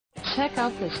Check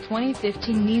out this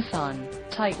 2015 Nissan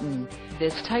Titan.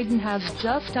 This Titan has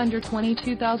just under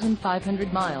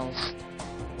 22,500 miles.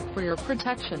 For your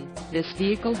protection, this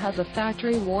vehicle has a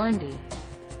factory warranty.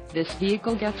 This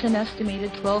vehicle gets an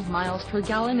estimated 12 miles per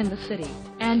gallon in the city,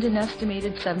 and an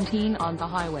estimated 17 on the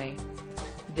highway.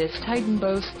 This Titan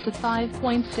boasts a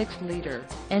 5.6-liter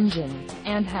engine,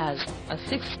 and has a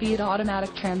 6-speed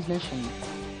automatic transmission.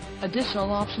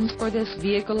 Additional options for this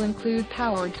vehicle include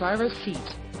power driver's seat,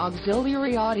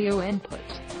 auxiliary audio input,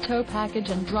 tow package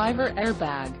and driver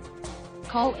airbag.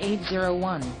 Call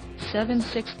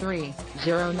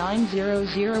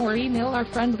 801-763-0900 or email our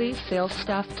friendly sales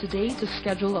staff today to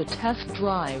schedule a test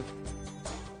drive.